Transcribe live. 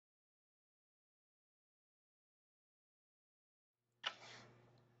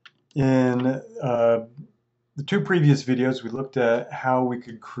In the two previous videos, we looked at how we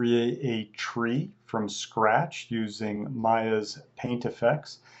could create a tree from scratch using Maya's paint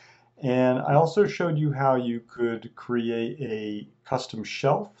effects. And I also showed you how you could create a custom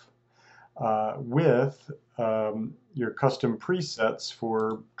shelf with your custom presets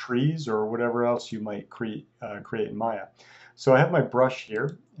for trees or whatever else you might create in Maya. So I have my brush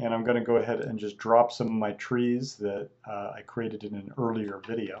here, and I'm going to go ahead and just drop some of my trees that I created in an earlier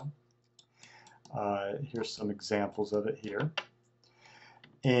video. Here's some examples of it here.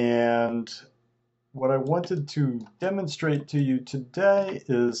 And what I wanted to demonstrate to you today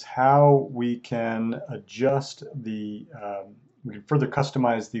is how we can adjust we can further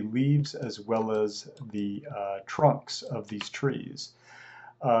customize the leaves as well as the trunks of these trees.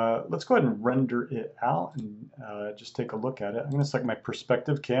 Let's go ahead and render it out and just take a look at it. I'm going to select my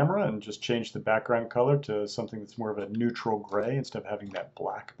perspective camera and just change the background color to something that's more of a neutral gray instead of having that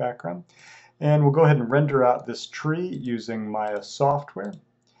black background. And we'll go ahead and render out this tree using Maya software.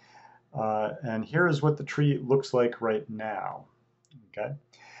 And here is what the tree looks like right now. Okay.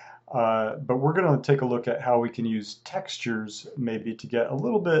 But we're going to take a look at how we can use textures maybe to get a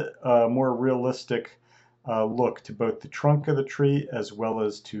little bit more realistic look to both the trunk of the tree as well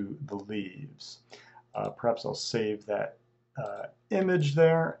as to the leaves. Perhaps I'll save that image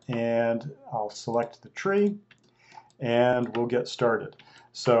there and I'll select the tree and we'll get started.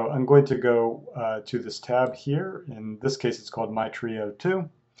 So I'm going to go to this tab here. In this case, it's called My Tree 02.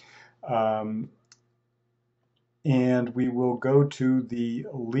 And we will go to the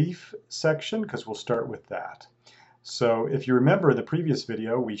leaf section because we'll start with that. So if you remember the previous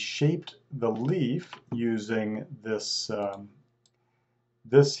video, we shaped the leaf using this,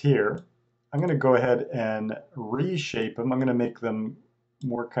 this here. I'm going to go ahead and reshape them. I'm going to make them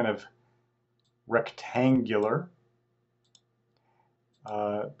more kind of rectangular.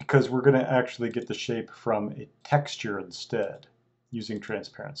 Because we're going to actually get the shape from a texture instead using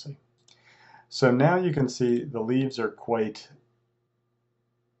transparency. So now you can see the leaves are quite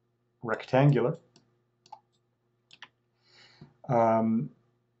rectangular. Now,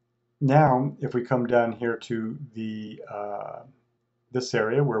 if we come down here to the this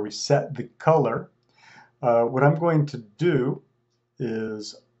area where we set the color, what I'm going to do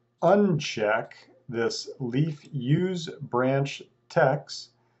is uncheck this leaf use branch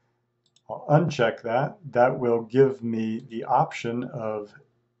text. I'll uncheck that. That will give me the option of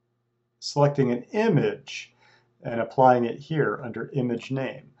selecting an image and applying it here under image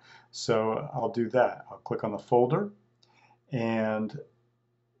name. So I'll do that. I'll click on the folder and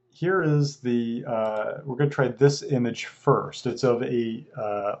here is the, we're going to try this image first. It's of a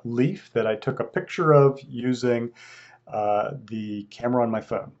leaf that I took a picture of using the camera on my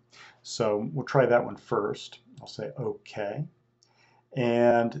phone. So we'll try that one first. I'll say OK.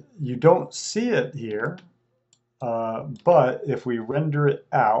 And you don't see it here, but if we render it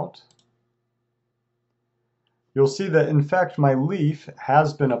out, you'll see that in fact my leaf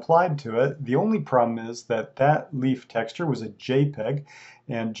has been applied to it. The only problem is that that leaf texture was a JPEG,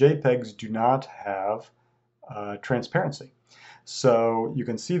 and JPEGs do not have transparency. So you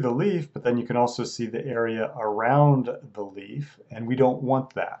can see the leaf, but then you can also see the area around the leaf, and we don't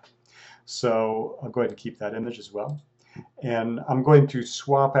want that. So I'll go ahead and keep that image as well. And I'm going to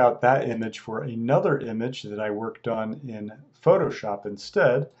swap out that image for another image that I worked on in Photoshop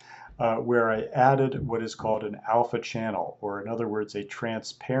instead, where I added what is called an alpha channel, or in other words, a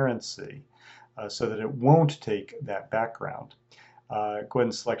transparency, so that it won't take that background. Go ahead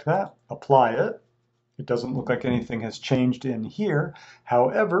and select that, apply it. It doesn't look like anything has changed in here.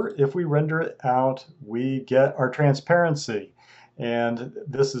 However, if we render it out, we get our transparency. And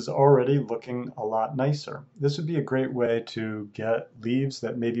this is already looking a lot nicer. This would be a great way to get leaves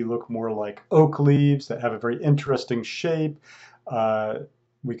that maybe look more like oak leaves that have a very interesting shape.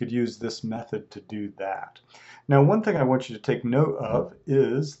 We could use this method to do that. Now, one thing I want you to take note of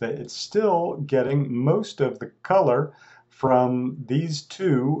is that it's still getting most of the color from these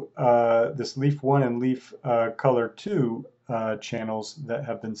two, this leaf 1 and leaf color 2 channels that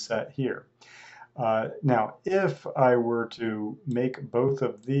have been set here. Now, if I were to make both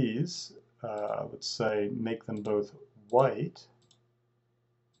of these, let's say make them both white,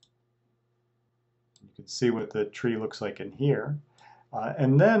 you can see what the tree looks like in here,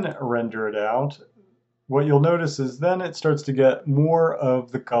 and then render it out, what you'll notice is then it starts to get more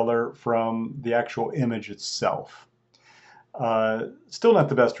of the color from the actual image itself. Still not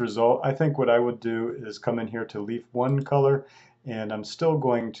the best result. I think what I would do is come in here to leaf 1 color, and I'm still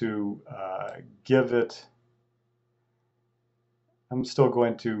going to I'm still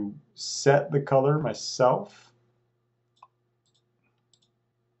going to set the color myself.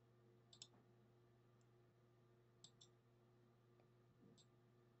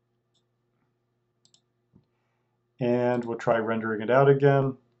 And we'll try rendering it out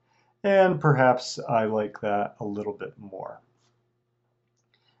again. And perhaps I like that a little bit more.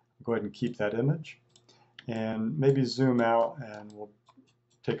 Go ahead and keep that image. And maybe zoom out and we'll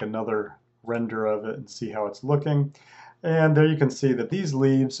take another render of it and see how it's looking. And there you can see that these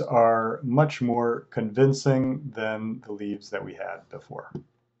leaves are much more convincing than the leaves that we had before.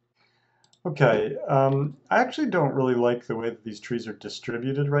 Okay, I actually don't really like the way that these trees are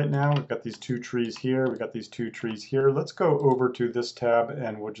distributed right now. We've got these two trees here, we've got these two trees here. Let's go over to this tab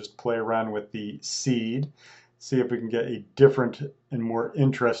and we'll just play around with the seed, see if we can get a different and more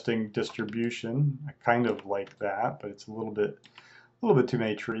interesting distribution. I kind of like that, but it's a little bit too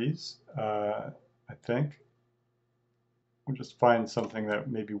many trees, I think. We'll just find something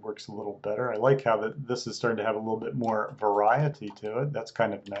that maybe works a little better. I like how this is starting to have a little bit more variety to it. That's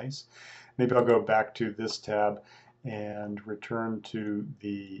kind of nice. Maybe I'll go back to this tab and return to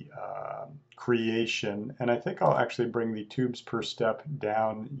the creation. And I think I'll actually bring the tubes per step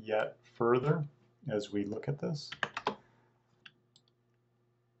down yet further as we look at this.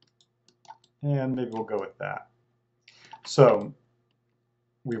 And maybe we'll go with that. So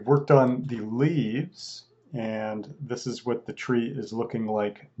we've worked on the leaves, and this is what the tree is looking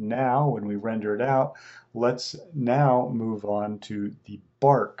like now when we render it out. Let's now move on to the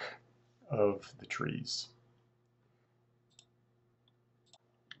bark of the trees.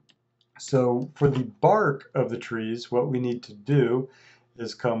 So for the bark of the trees, what we need to do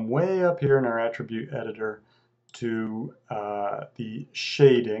is come way up here in our attribute editor to the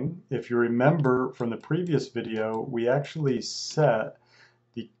shading. If you remember from the previous video, we actually set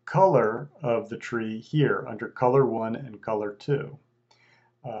the color of the tree here under color 1 and color 2.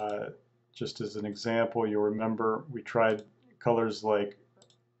 Just as an example, you'll remember we tried colors like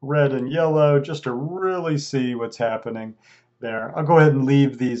red and yellow just to really see what's happening there. I'll go ahead and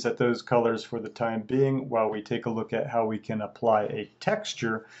leave these at those colors for the time being while we take a look at how we can apply a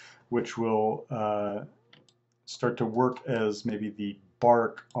texture which will start to work as maybe the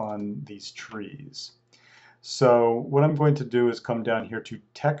bark on these trees. So what I'm going to do is come down here to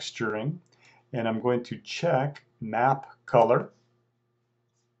texturing, and I'm going to check map color,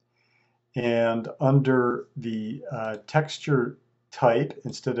 and under the texture type,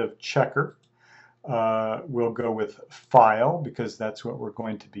 instead of checker, we'll go with file, because that's what we're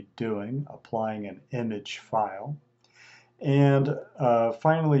going to be doing, applying an image file. And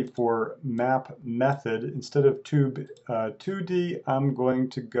finally, for map method, instead of tube 2D, I'm going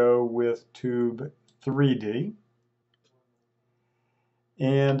to go with tube 3D.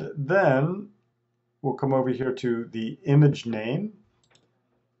 And then we'll come over here to the image name,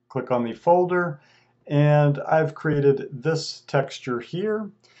 click on the folder, and I've created this texture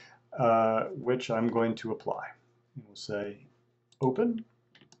here, which I'm going to apply. We'll say open,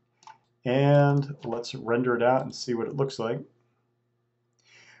 and let's render it out and see what it looks like.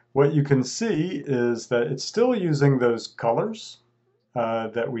 What you can see is that it's still using those colors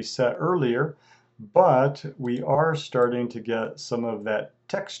that we set earlier, but we are starting to get some of that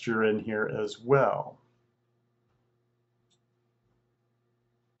texture in here as well.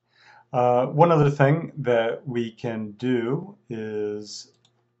 One other thing that we can do is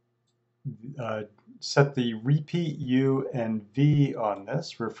set the repeat U and V on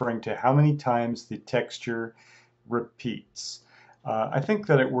this, referring to how many times the texture repeats. I think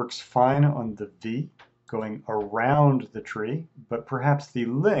that it works fine on the V, going around the tree, but perhaps the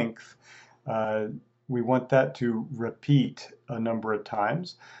length, we want that to repeat a number of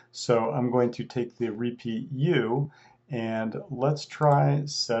times. So I'm going to take the repeat U, and let's try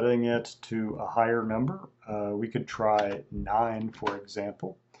setting it to a higher number. We could try 9, for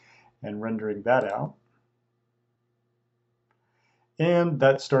example, and rendering that out. And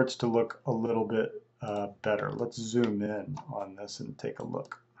that starts to look a little bit better. Let's zoom in on this and take a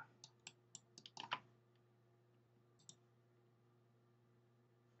look.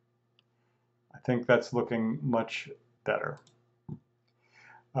 I think that's looking much better.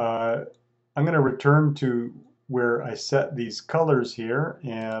 I'm going to return to where I set these colors here,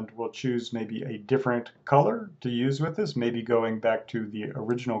 and we'll choose maybe a different color to use with this, maybe going back to the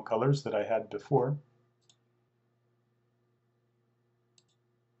original colors that I had before.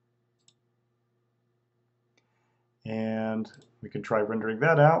 And we can try rendering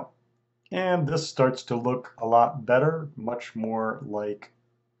that out, and this starts to look a lot better, much more like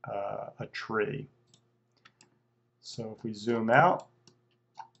a tree. So if we zoom out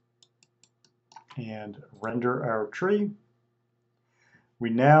and render our tree, we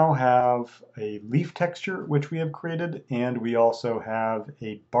now have a leaf texture which we have created, and we also have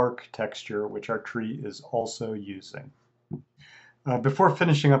a bark texture which our tree is also using. Before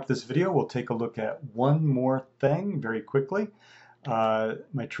finishing up this video, we'll take a look at one more thing very quickly.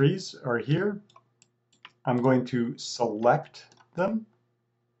 My trees are here. I'm going to select them.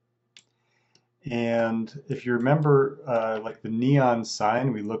 And if you remember, like the neon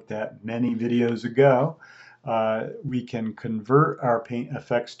sign we looked at many videos ago, we can convert our paint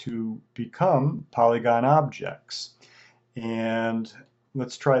effects to become polygon objects. And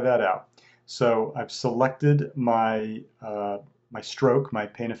let's try that out. So I've selected my stroke, my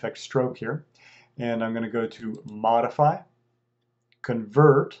paint effect stroke here, and I'm going to go to Modify,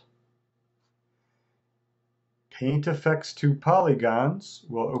 Convert, Paint Effects to Polygons.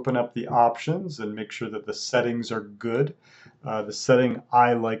 We'll open up the options and make sure that the settings are good. The setting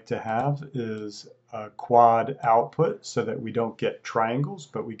I like to have is quad output so that we don't get triangles,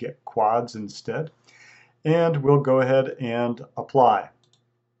 but we get quads instead. And we'll go ahead and apply.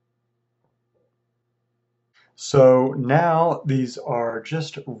 So now these are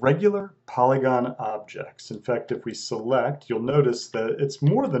just regular polygon objects. In fact, if we select, you'll notice that it's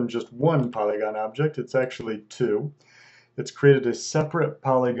more than just one polygon object, it's actually two. It's created a separate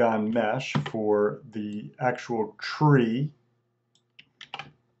polygon mesh for the actual tree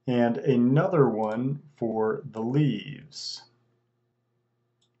and another one for the leaves.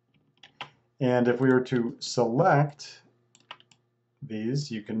 And if we were to select these,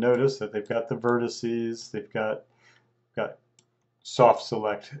 you can notice that they've got the vertices, they've got soft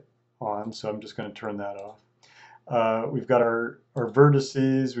select on, so I'm just going to turn that off. We've got our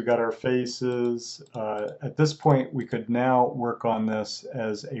vertices, we've got our faces. At this point, we could now work on this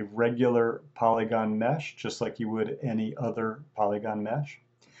as a regular polygon mesh, just like you would any other polygon mesh.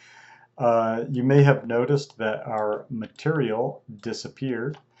 You may have noticed that our material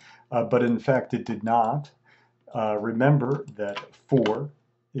disappeared, but in fact it did not. Remember that 4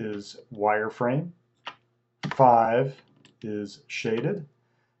 is wireframe, 5 is shaded,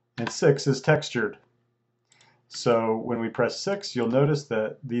 and 6 is textured. So when we press 6, you'll notice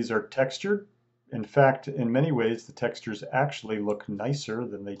that these are textured. In fact, in many ways, the textures actually look nicer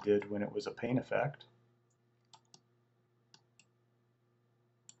than they did when it was a paint effect.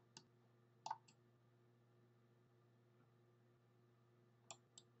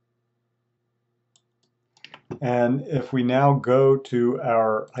 And if we now go to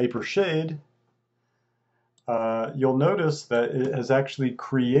our Hypershade, you'll notice that it has actually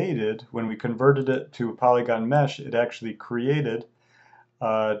created, when we converted it to a polygon mesh, it actually created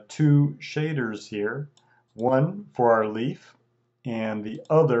 2 shaders here, one for our leaf and the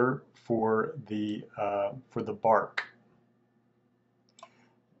other for the bark.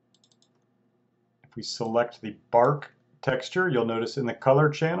 If we select the bark texture, you'll notice in the color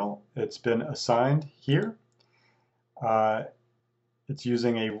channel it's been assigned here. It's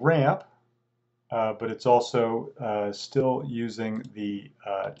using a ramp, but it's also still using the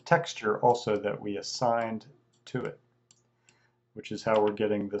texture also that we assigned to it, which is how we're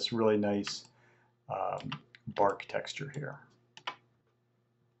getting this really nice bark texture here.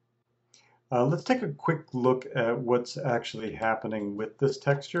 Let's take a quick look at what's actually happening with this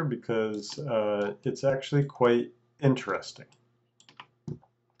texture, because it's actually quite interesting.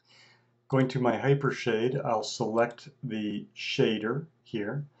 Going to my Hypershade, I'll select the shader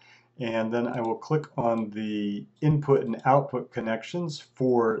here, and then I will click on the input and output connections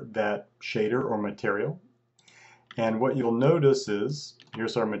for that shader or material. And what you'll notice is,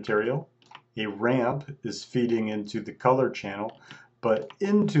 here's our material, a ramp is feeding into the color channel, but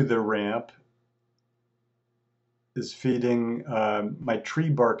into the ramp is feeding, my tree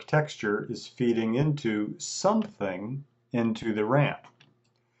bark texture is feeding into something into the ramp.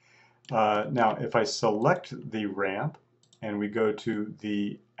 Now, if I select the ramp and we go to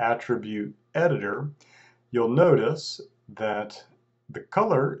the attribute editor, you'll notice that the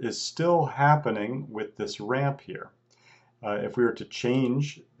color is still happening with this ramp here. If we were to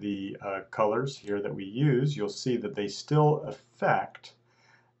change the colors here that we use, you'll see that they still affect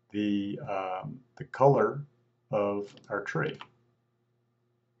the color of our tree.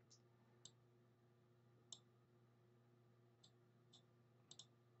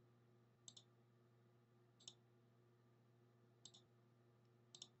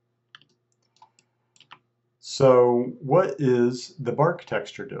 So what is the bark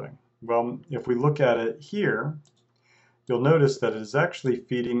texture doing? Well, if we look at it here, you'll notice that it is actually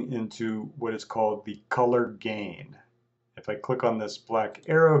feeding into what is called the color gain. If I click on this black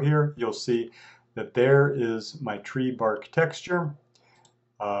arrow here, you'll see that there is my tree bark texture,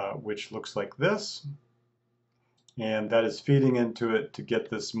 which looks like this. And that is feeding into it to get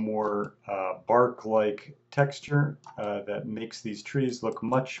this more bark-like texture that makes these trees look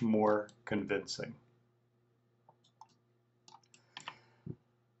much more convincing.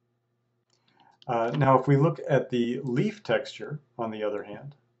 Now if we look at the leaf texture, on the other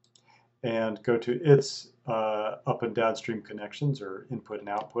hand, and go to its up and downstream connections, or input and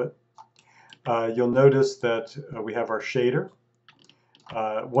output, you'll notice that we have our shader.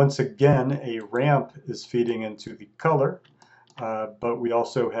 Once again, a ramp is feeding into the color, but we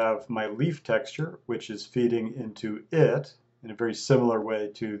also have my leaf texture, which is feeding into it in a very similar way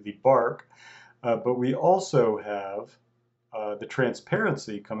to the bark. But we also have the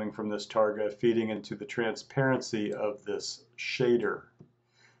transparency coming from this targa feeding into the transparency of this shader,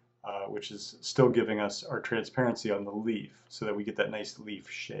 which is still giving us our transparency on the leaf so that we get that nice leaf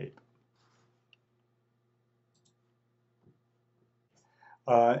shape.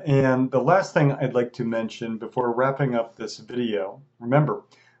 And the last thing I'd like to mention before wrapping up this video, remember,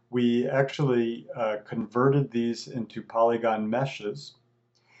 we actually converted these into polygon meshes.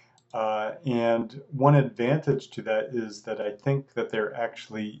 And one advantage to that is that I think that they're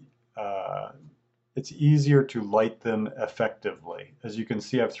actually, it's easier to light them effectively. As you can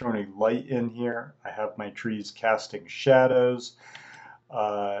see, I've thrown a light in here. I have my trees casting shadows.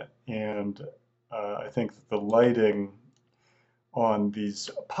 And I think that the lighting on these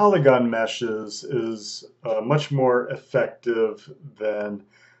polygon meshes is much more effective than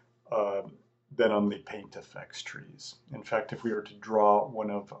on the paint effects trees. In fact, if we were to draw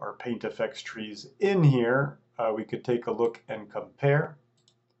one of our paint effects trees in here, we could take a look and compare.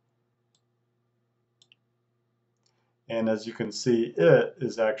 And as you can see, it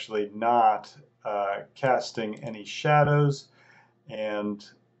is actually not casting any shadows, and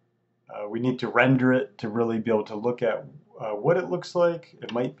we need to render it to really be able to look at what it looks like.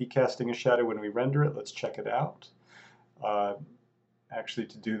 It might be casting a shadow when we render it. Let's check it out. Actually,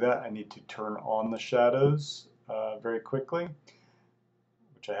 to do that, I need to turn on the shadows very quickly,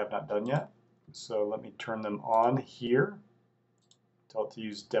 which I have not done yet. So let me turn them on here. Tell it to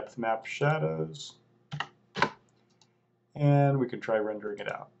use depth map shadows. And we can try rendering it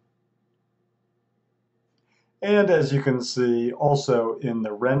out. And as you can see, also in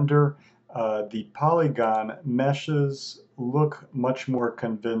the render, the polygon meshes look much more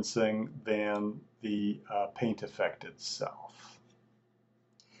convincing than the paint effect itself.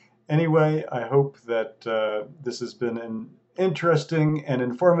 Anyway, I hope that this has been an interesting and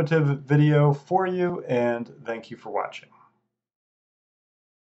informative video for you, and thank you for watching.